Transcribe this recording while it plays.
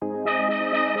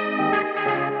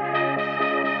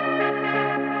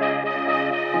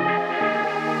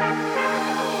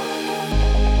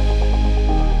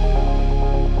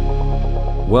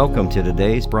Welcome to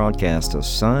today's broadcast of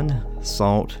Sun,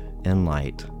 Salt, and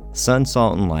Light. Sun,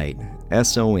 Salt, and Light,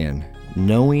 S-O-N,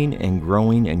 knowing and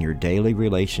growing in your daily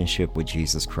relationship with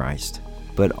Jesus Christ,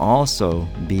 but also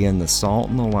being the salt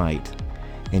and the light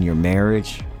in your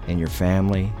marriage, in your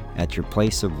family, at your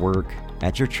place of work,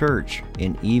 at your church,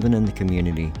 and even in the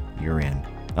community you're in.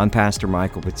 I'm Pastor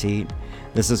Michael Petit.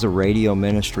 This is a radio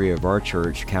ministry of our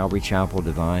church, Calvary Chapel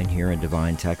Divine, here in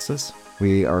Divine, Texas.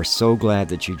 We are so glad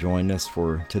that you joined us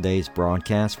for today's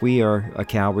broadcast. We are a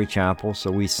Calvary Chapel,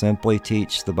 so we simply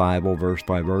teach the Bible verse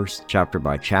by verse, chapter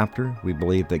by chapter. We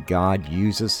believe that God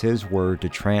uses His Word to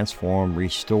transform,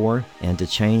 restore, and to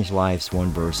change lives one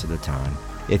verse at a time.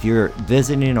 If you're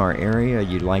visiting our area,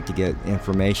 you'd like to get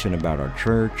information about our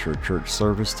church or church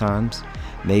service times,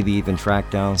 maybe even track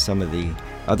down some of the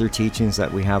other teachings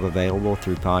that we have available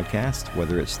through podcast,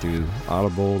 whether it's through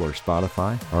Audible or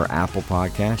Spotify or Apple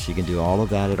Podcasts, you can do all of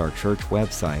that at our church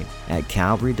website at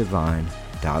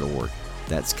calvarydivine.org.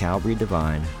 That's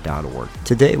calvarydivine.org.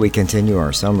 Today we continue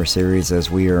our summer series as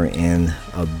we are in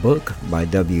a book by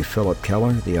W. Philip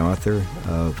Keller, the author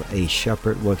of A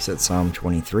Shepherd Looks at Psalm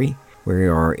 23. We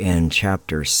are in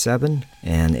chapter 7,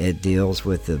 and it deals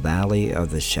with the valley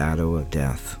of the shadow of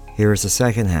death. Here is the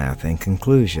second half and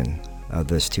conclusion of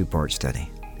this two-part study.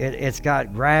 It's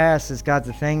got grass, it's got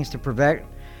the things to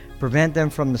prevent them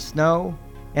from the snow,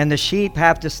 and the sheep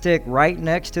have to stick right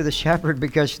next to the shepherd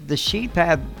because the sheep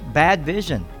have bad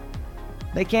vision.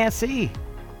 They can't see.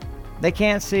 They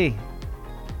can't see.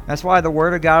 That's why the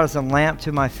Word of God is a lamp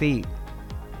to my feet.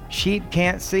 Sheep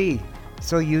can't see,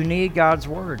 so you need God's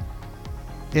Word.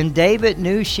 And David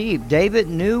knew sheep. David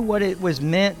knew what it was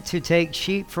meant to take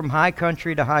sheep from high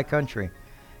country to high country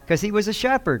because he was a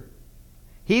shepherd.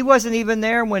 He wasn't even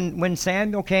there when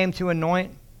Samuel came to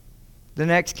anoint the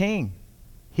next king.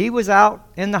 He was out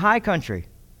in the high country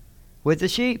with the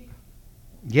sheep,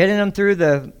 getting them through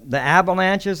the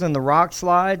avalanches and the rock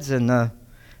slides and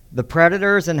the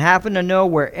predators, and having to know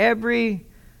where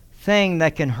everything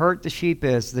that can hurt the sheep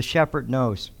is, the shepherd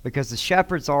knows, because the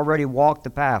shepherd's already walked the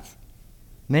path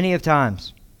many of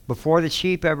times before the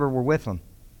sheep ever were with him.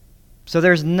 So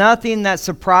there's nothing that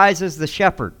surprises the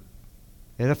shepherd.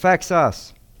 It affects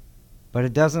us. But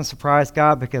it doesn't surprise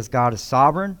God because God is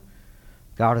sovereign,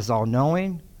 God is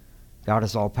all-knowing, God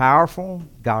is all-powerful,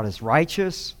 God is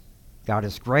righteous, God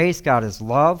is grace, God is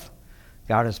love,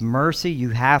 God is mercy. You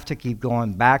have to keep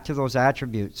going back to those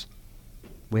attributes.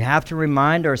 We have to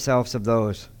remind ourselves of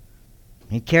those.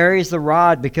 He carries the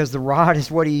rod because the rod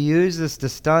is what He uses to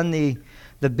stun the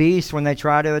beast when they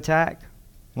try to attack,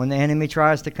 when the enemy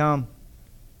tries to come.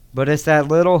 But it's that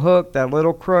little hook, that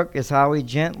little crook is how He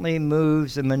gently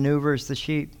moves and maneuvers the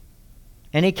sheep.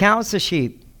 And He counts the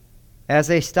sheep as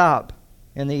they stop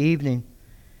in the evening.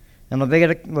 In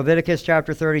Leviticus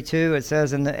chapter 32, it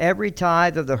says, "And every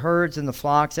tithe of the herds and the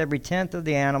flocks, every tenth of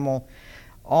the animal,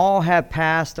 all have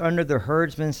passed under the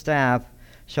herdsman's staff,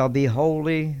 shall be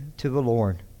holy to the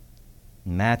Lord."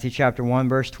 In Matthew chapter 1,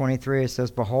 verse 23, it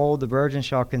says, "Behold, the virgin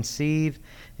shall conceive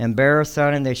and bear a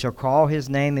son, and they shall call his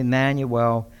name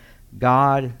Emmanuel,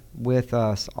 God with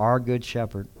us," our good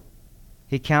shepherd.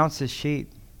 He counts His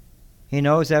sheep. He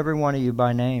knows every one of you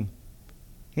by name.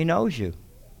 He knows you.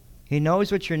 He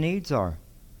knows what your needs are.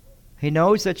 He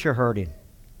knows that you're hurting.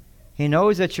 He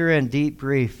knows that you're in deep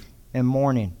grief and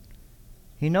mourning.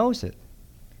 He knows it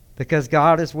because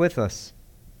God is with us.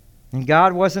 And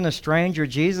God wasn't a stranger.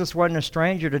 Jesus wasn't a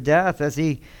stranger to death as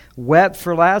He wept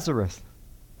for Lazarus.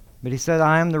 But He said,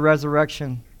 "I am the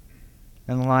resurrection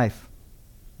and life."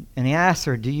 And He asked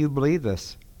her, "Do you believe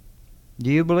this?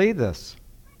 Do you believe this?"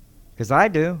 Because I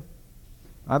do.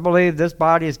 I believe this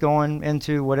body is going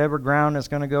into whatever ground it's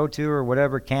going to go to, or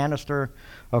whatever canister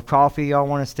of coffee y'all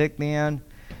want to stick me in.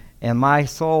 And my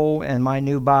soul and my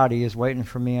new body is waiting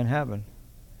for me in heaven.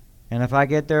 And if I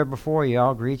get there before you,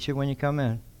 I'll greet you when you come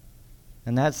in.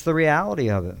 And that's the reality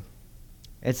of it.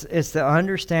 It's to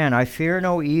understand, I fear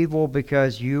no evil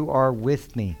because you are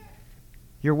with me.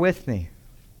 You're with me.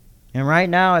 And right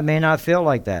now, it may not feel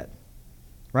like that.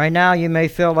 Right now, you may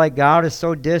feel like God is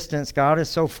so distant, God is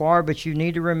so far, but you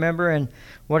need to remember in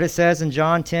what it says in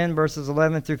John 10, verses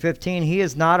 11 through 15, He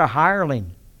is not a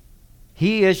hireling.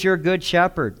 He is your good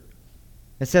shepherd.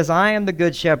 It says, "I am the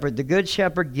good shepherd. The good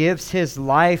shepherd gives his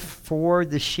life for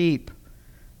the sheep.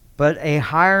 But a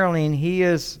hireling, he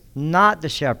is not the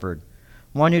shepherd.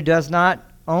 One who does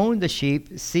not own the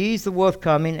sheep sees the wolf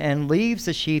coming and leaves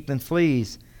the sheep and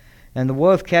flees. And the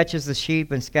wolf catches the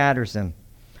sheep and scatters them.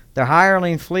 The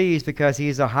hireling flees because he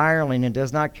is a hireling and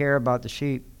does not care about the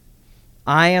sheep.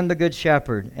 I am the good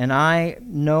shepherd, and I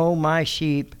know my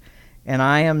sheep, and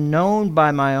I am known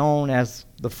by my own, as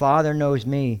the Father knows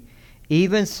me.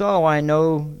 Even so I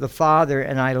know the Father,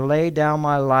 and I lay down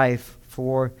my life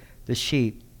for the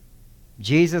sheep.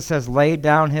 Jesus has laid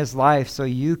down his life so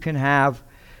you can have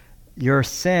your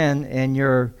sin and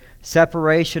your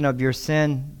separation of your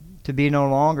sin to be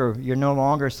you're no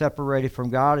longer separated from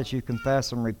God as you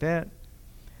confess and repent.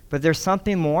 But there's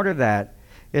something more to that.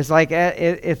 It's like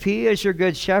if he is your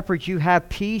good shepherd, you have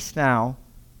peace now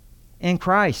in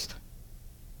Christ.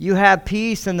 You have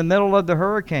peace in the middle of the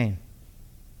hurricane.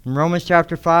 In Romans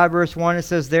chapter 5, verse 1, it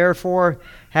says, "Therefore,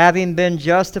 having been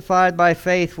justified by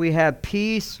faith, we have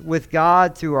peace with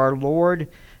God through our Lord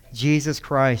Jesus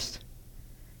Christ."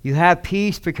 You have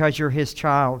peace because you're his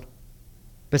child.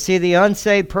 But see, the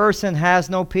unsaved person has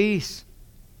no peace.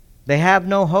 They have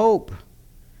no hope.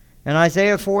 In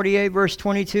Isaiah 48, verse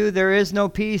 22, "There is no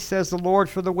peace, says the Lord,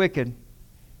 for the wicked.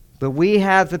 But we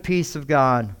have the peace of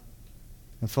God."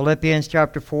 In Philippians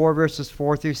chapter 4, verses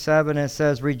 4 through 7, it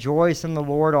says, "Rejoice in the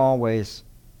Lord always.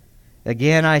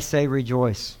 Again I say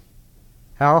rejoice."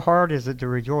 How hard is it to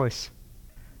rejoice?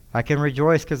 I can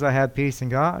rejoice because I have peace in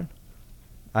God.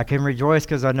 I can rejoice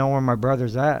because I know where my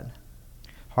brother's at.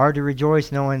 Hard to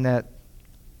rejoice knowing that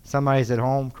somebody's at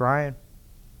home crying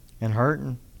and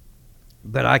hurting.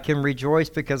 But I can rejoice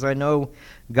because I know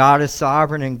God is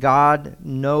sovereign and God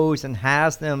knows and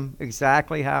has them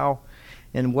exactly how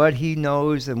and what he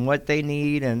knows and what they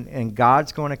need, and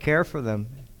God's going to care for them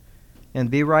and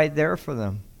be right there for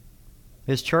them.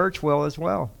 His church will as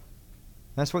well.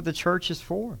 That's what the church is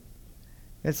for.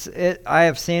 I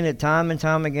have seen it time and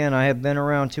time again. I have been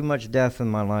around too much death in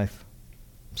my life,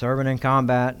 serving in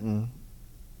combat, and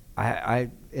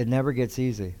it never gets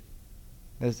easy.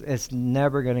 It's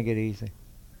never going to get easy.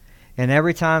 And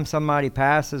every time somebody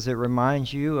passes, it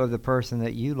reminds you of the person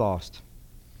that you lost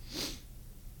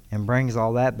and brings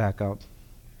all that back up.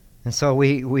 And so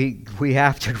we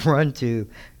have to run to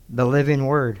the living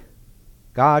word,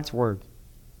 God's word,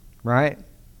 right?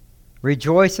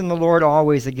 "Rejoice in the Lord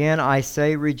always. Again, I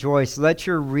say rejoice. Let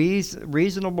your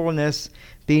reasonableness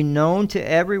be known to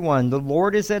everyone. The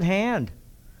Lord is at hand.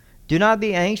 Do not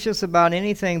be anxious about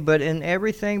anything, but in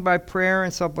everything by prayer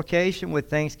and supplication with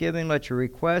thanksgiving, let your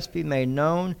requests be made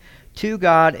known to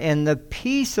God, and the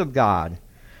peace of God,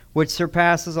 which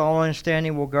surpasses all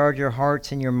understanding, will guard your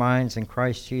hearts and your minds in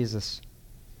Christ Jesus."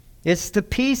 It's the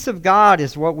peace of God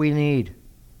is what we need.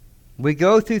 We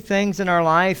go through things in our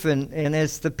life, and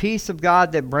it's the peace of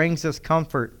God that brings us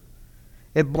comfort.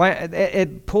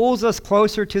 It pulls us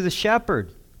closer to the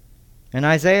shepherd. In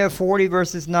Isaiah 40,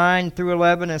 verses 9 through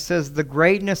 11, it says, "The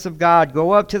greatness of God,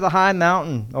 go up to the high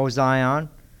mountain, O Zion.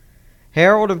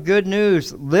 Herald of good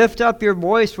news, lift up your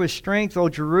voice with strength, O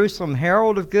Jerusalem.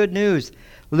 Herald of good news,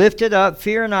 lift it up,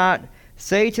 fear not.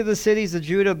 Say to the cities of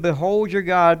Judah, behold your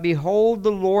God. Behold,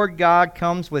 the Lord God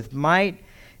comes with might,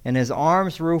 and his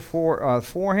arms rule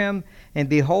for him. And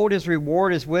behold, his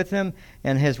reward is with him,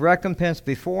 and his recompense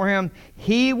before him.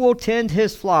 He will tend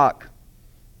his flock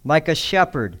like a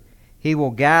shepherd. He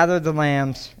will gather the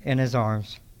lambs in his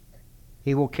arms.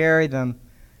 He will carry them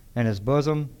in his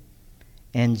bosom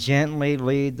and gently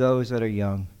lead those that are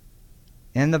young."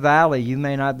 In the valley, you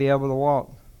may not be able to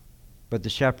walk, but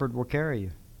the shepherd will carry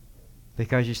you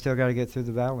because you still got to get through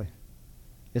the valley.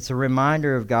 It's a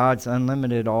reminder of God's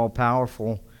unlimited,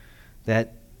 all-powerful,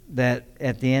 that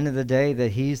at the end of the day,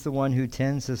 that he's the one who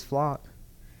tends his flock.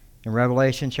 In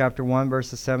Revelation chapter 1,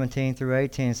 verses 17 through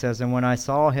 18, it says, "And when I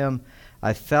saw him,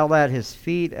 I fell at his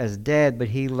feet as dead, but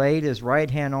he laid his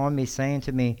right hand on me, saying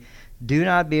to me, do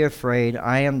not be afraid.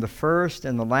 I am the first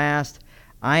and the last.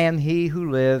 I am he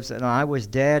who lives, and I was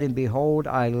dead, and behold,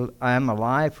 I am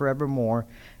alive forevermore.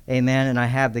 Amen. And I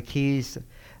have the keys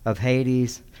of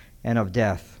Hades and of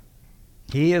death."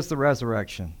 He is the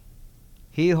resurrection.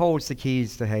 He holds the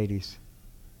keys to Hades.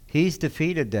 He's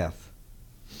defeated death.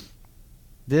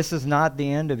 This is not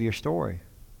the end of your story.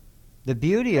 The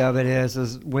beauty of it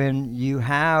is when you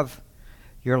have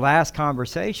your last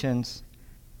conversations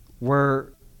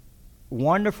were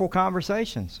wonderful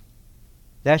conversations.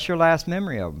 That's your last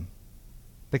memory of them,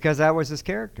 because that was his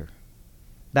character.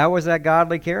 That was that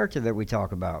godly character that we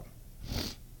talk about.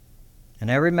 And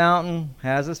every mountain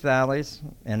has its valleys,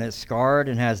 and it's scarred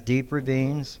and has deep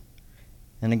ravines.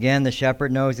 And again, the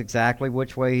shepherd knows exactly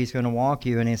which way he's going to walk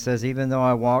you. And he says, even though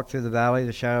I walk through the valley of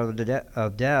the shadow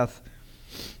of death,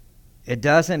 it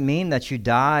doesn't mean that you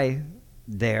die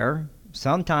there.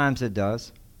 Sometimes it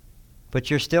does. But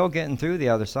you're still getting through the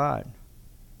other side.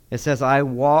 It says, I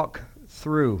walk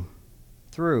through.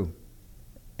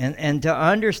 And to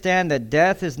understand that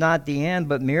death is not the end,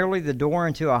 but merely the door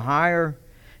into a higher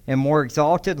and more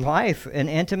exalted life and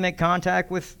intimate contact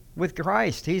with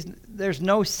Christ. There's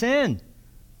no sin.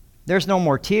 There's no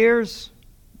more tears.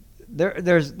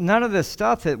 There's none of this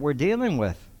stuff that we're dealing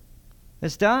with.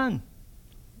 It's done.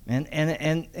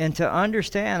 And to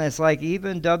understand, it's like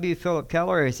even W. Philip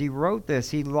Keller, as he wrote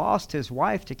this, he lost his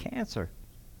wife to cancer.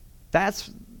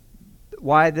 That's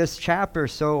why this chapter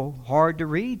is so hard to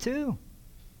read too.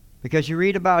 Because you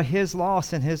read about his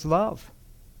loss and his love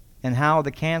and how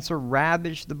the cancer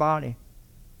ravaged the body.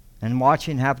 And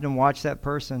having to watch that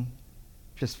person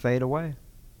just fade away.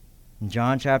 In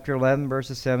John chapter 11,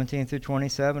 verses 17 through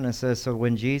 27, it says, "So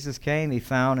when Jesus came, he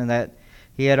found in that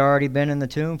he had already been in the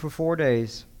tomb for 4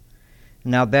 days.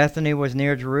 Now Bethany was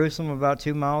near Jerusalem, about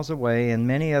 2 miles away, and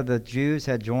many of the Jews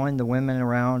had joined the women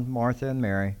around Martha and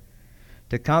Mary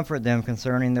to comfort them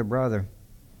concerning their brother.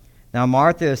 Now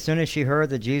Martha, as soon as she heard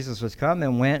that Jesus was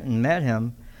coming, went and met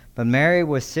him, but Mary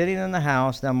was sitting in the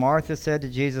house. Now Martha said to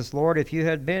Jesus, 'Lord, if you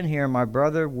had been here, my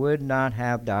brother would not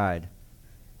have died.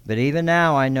 But even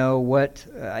now I know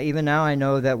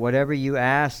that whatever you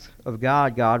ask of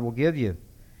God, God will give you.'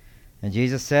 And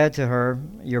Jesus said to her,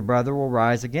 'Your brother will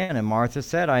rise again.' And Martha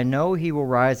said, 'I know he will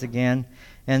rise again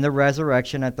in the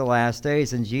resurrection at the last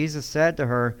days.' And Jesus said to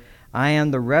her, 'I am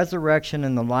the resurrection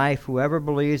and the life. Whoever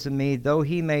believes in me, though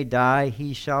he may die,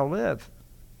 he shall live.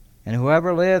 And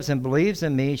whoever lives and believes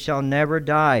in me shall never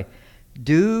die.'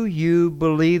 Do you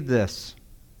believe this?"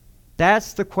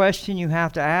 That's the question you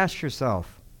have to ask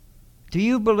yourself. Do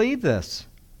you believe this?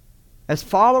 As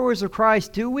followers of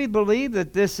Christ, do we believe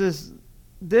that this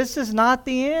is not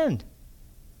the end?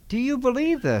 Do you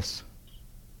believe this?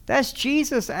 That's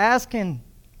Jesus asking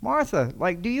Martha,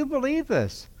 do you believe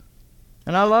this?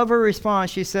 And I love her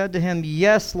response. She said to him,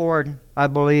 "Yes, Lord, I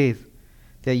believe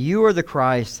that you are the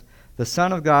Christ, the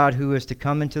Son of God who is to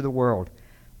come into the world."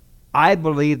 I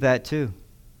believe that too,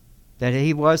 that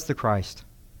he was the Christ,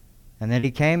 and that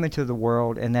he came into the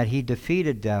world, and that he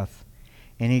defeated death,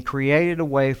 and he created a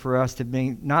way for us to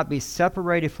not be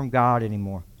separated from God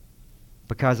anymore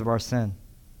because of our sin,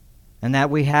 and that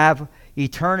we have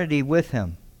eternity with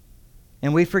him.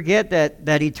 And we forget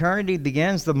that eternity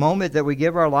begins the moment that we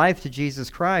give our life to Jesus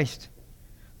Christ,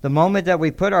 the moment that we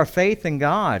put our faith in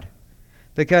God,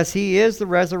 because he is the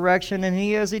resurrection and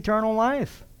he is eternal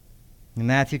life. In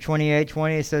Matthew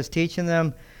 28:20 it says, "Teaching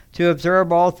them to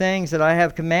observe all things that I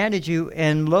have commanded you,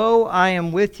 and lo, I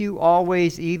am with you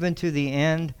always, even to the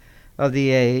end of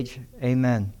the age.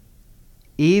 Amen."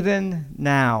 Even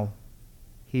now,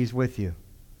 he's with you.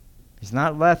 He's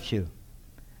not left you.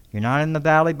 You're not in the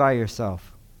valley by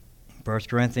yourself. 1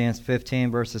 Corinthians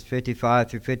 15, verses 55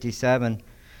 through 57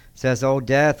 says, "O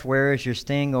death, where is your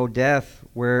sting? O death,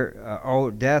 where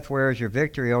is your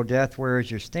victory? O death, where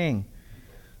is your sting?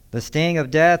 The sting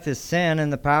of death is sin,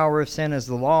 and the power of sin is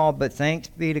the law, but thanks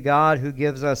be to God who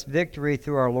gives us victory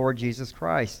through our Lord Jesus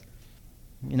Christ."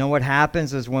 You know what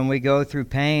happens is when we go through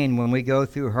pain, when we go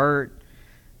through hurt,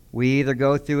 we either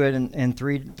go through it in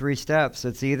three steps.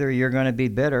 It's either you're going to be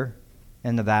bitter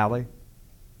in the valley,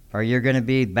 or you're going to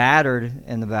be battered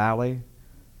in the valley,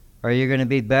 or you're going to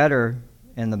be better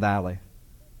in the valley.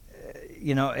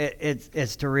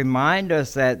 It's to remind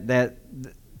us that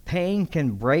pain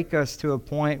can break us to a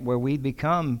point where we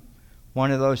become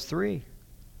one of those three.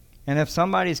 And if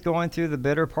somebody's going through the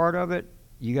bitter part of it,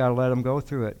 you got to let them go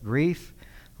through it. Grief,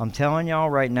 I'm telling y'all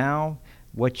right now,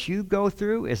 what you go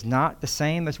through is not the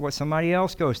same as what somebody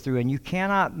else goes through, and you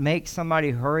cannot make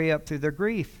somebody hurry up through their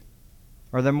grief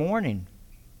or their mourning.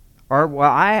 Or,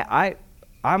 well,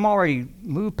 I'm already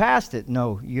moved past it.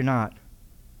 No, you're not.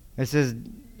 This is,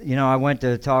 I went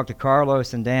to talk to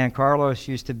Carlos and Dan. Carlos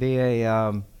used to be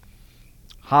a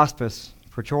hospice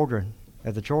for children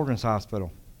at the Children's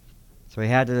Hospital. So he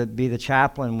had to be the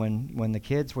chaplain when the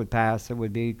kids would pass. It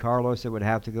would be Carlos that would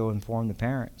have to go inform the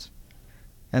parents.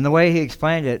 And the way he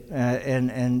explained it,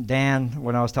 and Dan,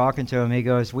 when I was talking to him, he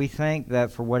goes, "We think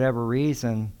that for whatever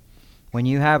reason, when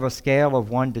you have a scale of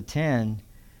 1 to 10,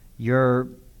 your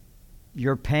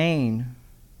pain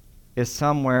is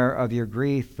somewhere of your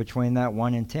grief between that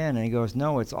 1 and 10. And he goes,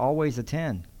 "No, it's always a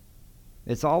 10.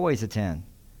 It's always a 10.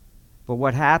 But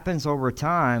what happens over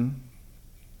time,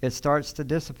 it starts to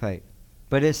dissipate.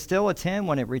 But it's still a 10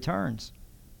 when it returns."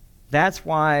 That's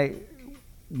why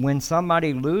when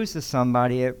somebody loses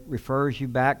somebody, it refers you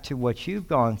back to what you've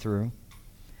gone through.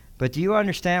 But do you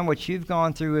understand what you've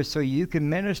gone through is so you can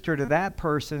minister to that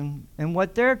person and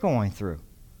what they're going through?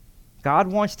 God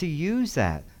wants to use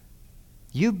that.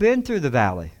 You've been through the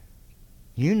valley.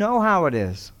 You know how it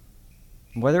is.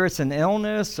 Whether it's an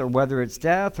illness or whether it's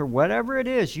death or whatever it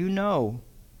is, you know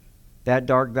that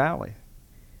dark valley.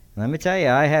 And let me tell you,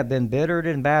 I have been bittered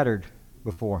and battered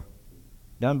before.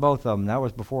 Done both of them. That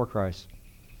was before Christ.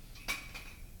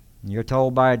 You're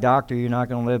told by a doctor you're not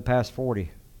going to live past 40.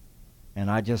 And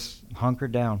I just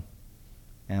hunkered down.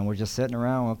 And we're just sitting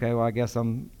around, okay, well, I guess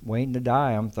I'm waiting to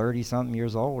die. I'm 30-something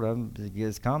years old.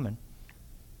 It's coming.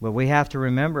 But we have to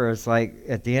remember, it's like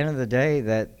at the end of the day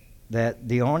that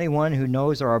the only one who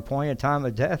knows our appointed time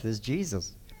of death is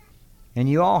Jesus. And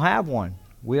you all have one.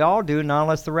 We all do, not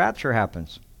unless the rapture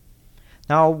happens.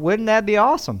 Now, wouldn't that be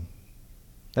awesome?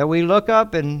 That we look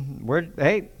up and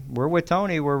we're with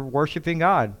Tony. We're worshiping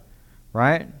God,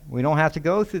 right? We don't have to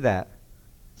go through that.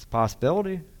 It's a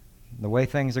possibility. The way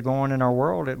things are going in our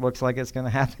world, it looks like it's going to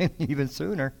happen even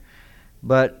sooner.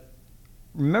 But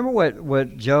remember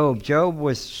what Job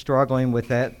was struggling with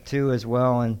that too as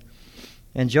well. And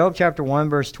in Job chapter 1,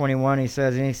 verse 21, he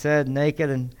said, naked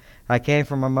and I came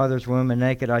from my mother's womb, and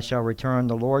naked I shall return.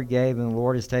 The Lord gave, and the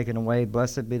Lord has taken away.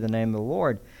 Blessed be the name of the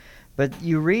Lord. But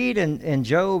you read in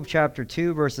Job chapter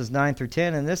 2, verses 9 through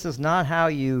 10, and this is not how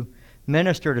you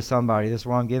minister to somebody. This is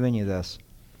why I'm giving you this.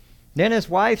 Then his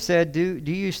wife said, do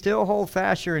you still hold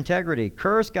fast your integrity?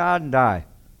 Curse God and die.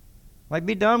 Like,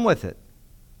 be done with it.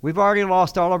 We've already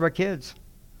lost all of our kids.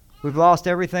 We've lost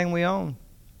everything we own.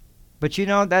 But you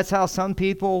know, that's how some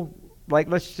people,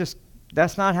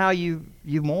 that's not how you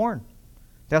mourn.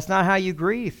 That's not how you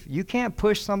grieve. You can't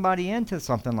push somebody into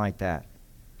something like that.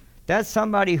 That's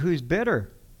somebody who's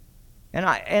bitter. And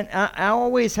I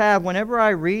always have, whenever I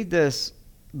read this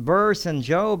verse in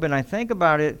Job and I think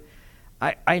about it,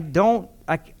 I don't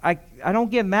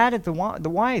get mad at the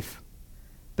wife,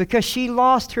 because she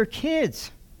lost her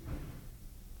kids,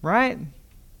 right?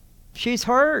 She's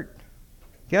hurt.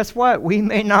 Guess what? We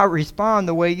may not respond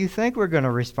the way you think we're going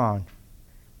to respond.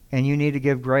 And you need to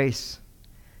give grace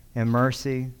and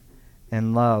mercy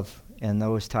and love in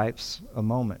those types of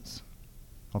moments.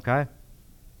 Okay?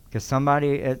 Because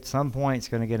somebody at some point is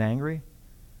going to get angry.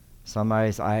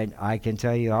 I can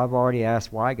tell you, I've already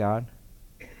asked why, God.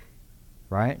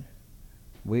 Right?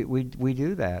 We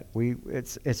do that.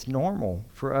 It's normal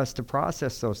for us to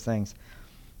process those things.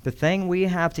 The thing we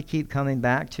have to keep coming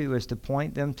back to is to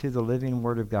point them to the living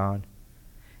Word of God,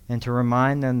 and to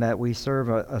remind them that we serve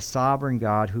a sovereign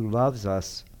God who loves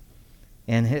us,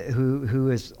 and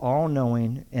who is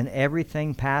all-knowing, and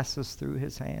everything passes through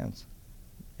His hands.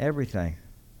 Everything.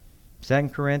 2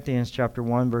 Corinthians chapter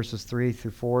 1, verses 3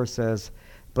 through 4 says,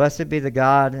 Blessed be the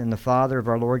God and the Father of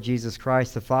our Lord Jesus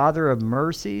Christ, the Father of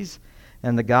mercies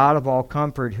and the God of all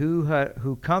comfort,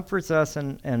 who comforts us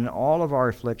in all of our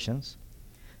afflictions,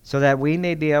 so that we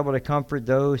may be able to comfort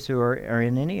those who are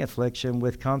in any affliction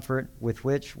with comfort with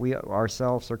which we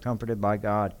ourselves are comforted by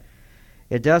God.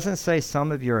 It doesn't say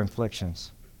some of your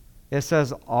afflictions. It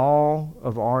says all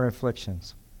of our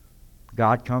afflictions.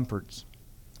 God comforts.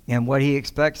 And what He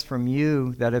expects from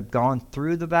you that have gone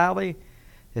through the valley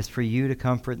is for you to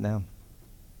comfort them.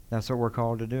 That's what we're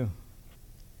called to do.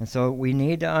 And so we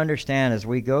need to understand, as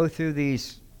we go through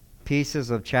these pieces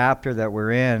of chapter that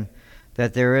we're in,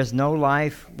 that there is no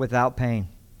life without pain.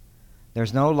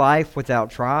 There's no life without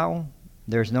trial.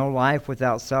 There's no life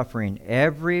without suffering.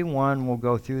 Everyone will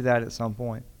go through that at some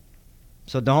point.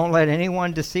 So don't let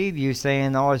anyone deceive you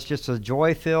saying, oh, it's just a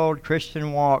joy-filled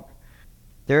Christian walk.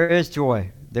 There is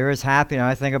joy. There is happiness.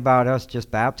 I think about us just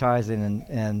baptizing,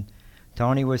 and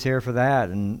Tony was here for that,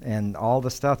 and all the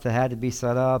stuff that had to be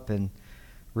set up, and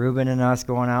Reuben and us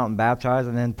going out and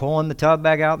baptizing and then pulling the tub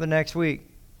back out the next week.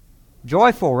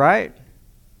 Joyful, right?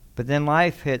 But then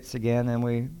life hits again, and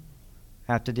we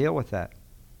have to deal with that.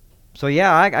 So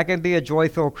yeah, I can be a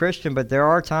joy-filled Christian, but there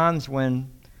are times when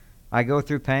I go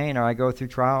through pain, or I go through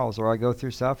trials, or I go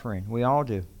through suffering. We all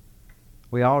do.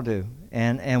 We all do.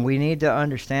 And we need to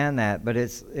understand that. But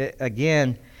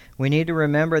again, we need to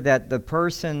remember that the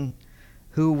person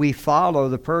who we follow,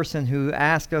 the person who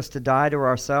asks us to die to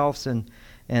ourselves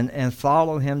and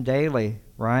follow Him daily,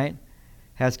 right,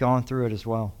 has gone through it as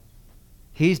well.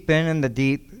 He's been in the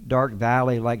deep, dark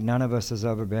valley like none of us has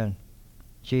ever been.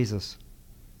 Jesus.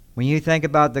 When you think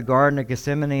about the Garden of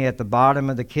Gethsemane at the bottom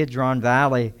of the Kidron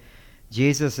Valley,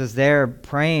 Jesus is there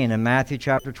praying in Matthew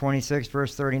chapter 26,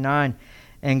 verse 39.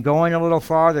 And going a little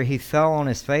farther, He fell on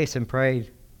His face and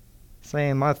prayed,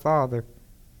 saying, My Father,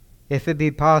 if it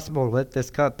be possible, let this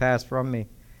cup pass from me.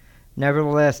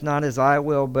 Nevertheless, not as I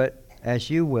will, but as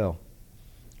you will.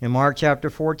 In Mark chapter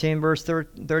 14, verse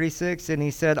 36, and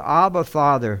He said, Abba,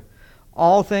 Father,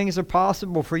 all things are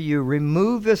possible for you.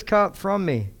 Remove this cup from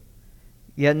me.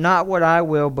 Yet not what I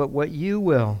will, but what you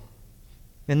will.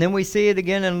 And then we see it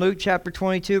again in Luke chapter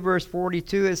 22, verse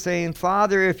 42. It's saying,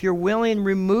 Father, if you're willing,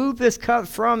 remove this cup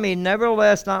from me.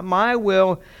 Nevertheless, not my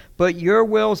will, but your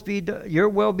will be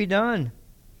done.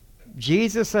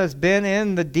 Jesus has been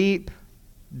in the deep,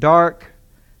 dark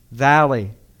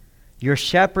valley. Your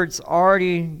shepherd's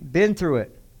already been through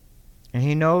it, and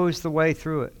he knows the way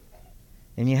through it.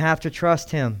 And you have to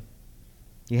trust him.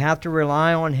 You have to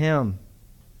rely on him.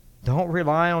 Don't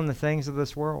rely on the things of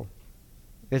this world.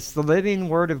 It's the living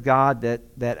Word of God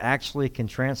that actually can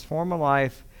transform a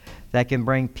life, that can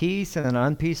bring peace in an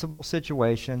unpeaceable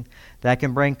situation, that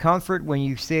can bring comfort when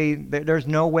you see that there's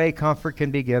no way comfort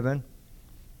can be given,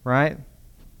 right?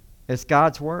 It's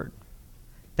God's Word.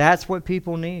 That's what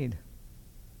people need.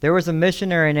 There was a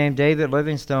missionary named David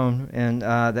Livingstone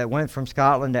that went from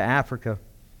Scotland to Africa.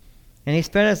 And he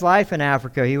spent his life in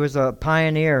Africa. He was a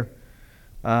pioneer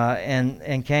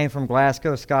and came from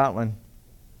Glasgow, Scotland.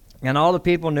 And all the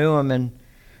people knew him and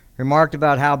remarked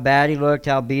about how bad he looked,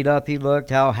 how beat up he looked,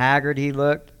 how haggard he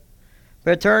looked.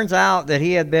 But it turns out that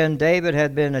David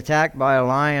had been attacked by a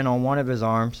lion on one of his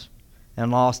arms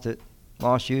and lost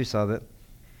use of it.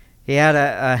 He had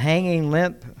a hanging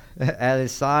limp at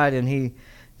his side, and he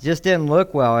just didn't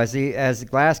look well as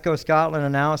Glasgow, Scotland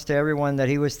announced to everyone that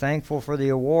he was thankful for the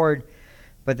award,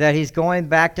 but that he's going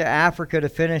back to Africa to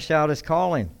finish out his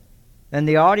calling. And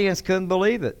the audience couldn't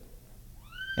believe it.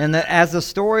 And as the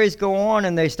stories go on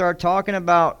and they start talking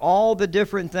about all the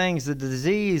different things, the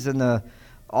disease and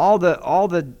all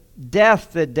the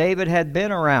death that David had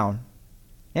been around,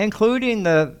 including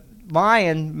the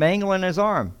lion mangling his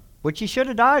arm, which he should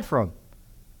have died from,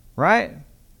 right?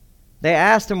 They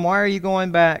asked him, "Why are you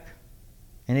going back?"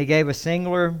 And he gave a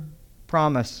singular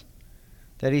promise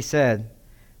that he said,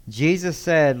 Jesus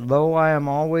said, "Lo, I am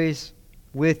always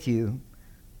with you,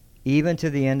 even to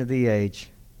the end of the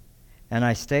age." And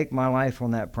I stake my life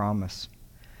on that promise,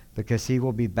 because he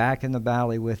will be back in the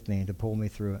valley with me to pull me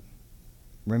through it.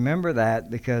 Remember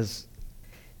that, because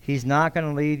he's not going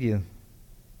to leave you.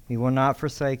 He will not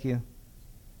forsake you.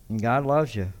 And God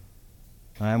loves you.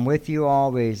 I am with you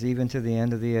always, even to the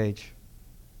end of the age.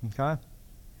 Okay?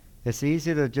 It's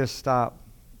easy to just stop.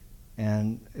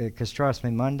 Because trust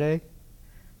me, Monday,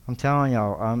 I'm telling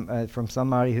y'all, I'm from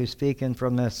somebody who's speaking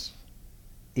from this,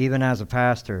 even as a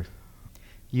pastor,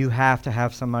 you have to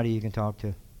have somebody you can talk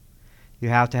to. You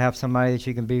have to have somebody that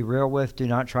you can be real with. Do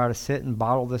not try to sit and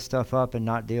bottle this stuff up and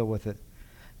not deal with it.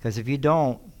 Because if you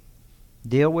don't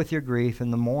deal with your grief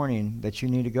in the morning that you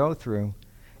need to go through,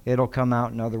 it'll come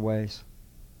out in other ways.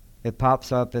 It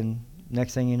pops up, and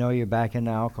next thing you know, you're back into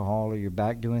alcohol, or you're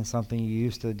back doing something you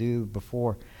used to do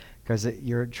before, because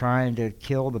you're trying to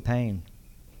kill the pain.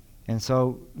 And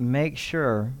so make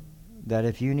sure that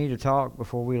if you need to talk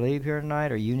before we leave here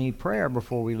tonight, or you need prayer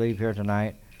before we leave here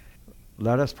tonight,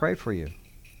 let us pray for you.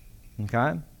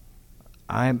 Okay?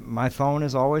 My phone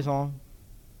is always on.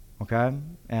 Okay?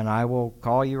 And I will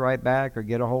call you right back or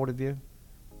get a hold of you.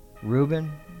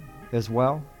 Reuben as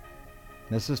well.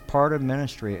 This is part of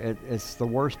ministry. It's the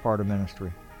worst part of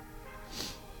ministry.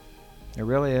 It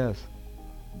really is.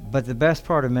 But the best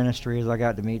part of ministry is I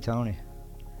got to meet Tony.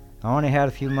 I only had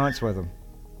a few months with him.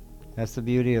 That's the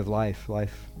beauty of life.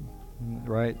 Life,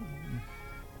 right?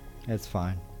 It's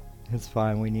fine. It's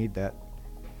fine. We need that.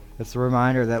 It's a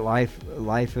reminder that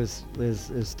life is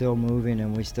still moving,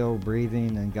 and we're still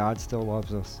breathing, and God still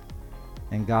loves us.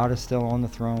 And God is still on the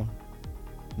throne.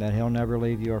 That he'll never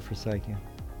leave you or forsake you.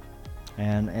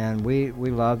 And we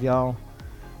love y'all.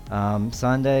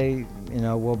 Sunday,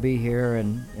 we'll be here,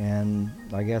 and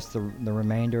I guess the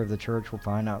remainder of the church will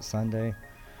find out Sunday.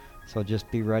 So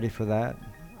just be ready for that.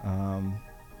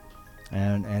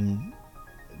 And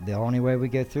the only way we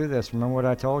get through this, remember what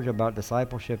I told you about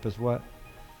discipleship, is what?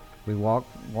 We walk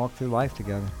through life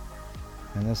together.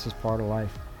 And this is part of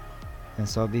life. And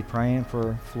so be praying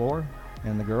for Flor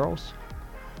and the girls,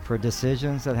 for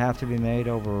decisions that have to be made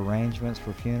over arrangements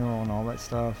for funeral and all that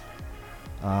stuff.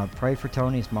 Pray for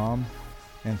Tony's mom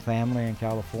and family in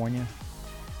California.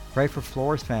 Pray for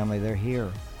Flor's family. They're here.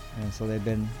 And so they've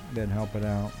been helping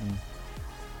out.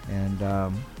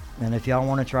 And if y'all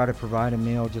want to try to provide a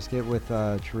meal, just get with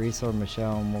Teresa or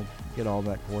Michelle, and we'll get all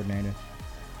that coordinated.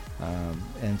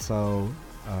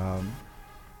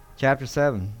 Chapter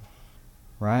 7,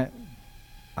 right?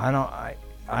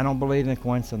 I don't believe in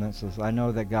coincidences. I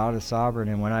know that God is sovereign,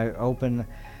 and when I open,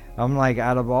 I'm like,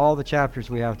 out of all the chapters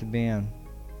we have to be in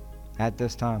at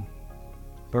this time.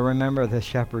 But remember, the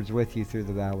shepherd's with you through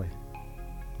the valley.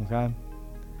 Okay?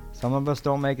 Some of us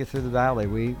don't make it through the valley.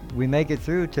 We make it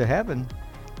through to heaven.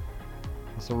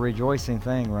 It's a rejoicing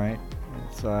thing, right?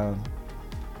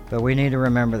 But we need to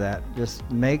remember that. Just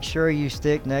make sure you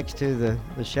stick next to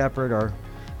the shepherd. Our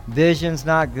vision's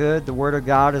not good. The Word of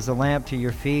God is a lamp to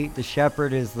your feet. The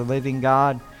shepherd is the living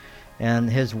God, and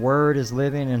his Word is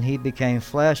living, and he became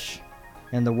flesh,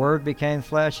 and the Word became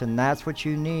flesh, and that's what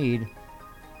you need.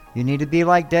 You need to be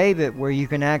like David, where you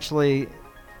can actually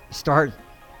start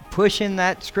pushing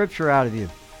that scripture out of you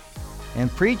and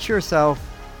preach yourself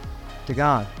to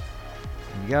God.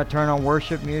 You got to turn on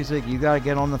worship music. You got to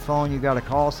get on the phone. You got to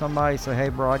call somebody, say, hey,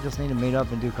 bro, I just need to meet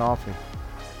up and do coffee.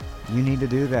 You need to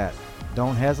do that.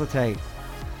 Don't hesitate.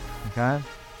 Okay?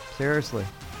 Seriously.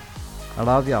 I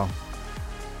love y'all.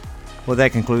 Well,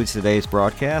 that concludes today's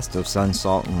broadcast of Sun,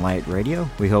 Salt, and Light Radio.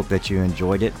 We hope that you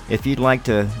enjoyed it. If you'd like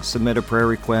to submit a prayer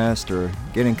request or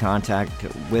get in contact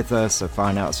with us or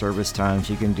find out service times,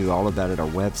 you can do all of that at our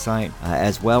website,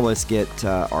 as well as get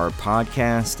our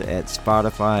podcast at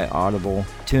Spotify, Audible,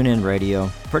 TuneIn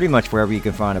Radio. Pretty much wherever you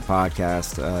can find a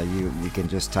podcast, you can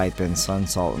just type in Sun,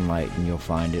 Salt, and Light and you'll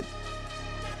find it.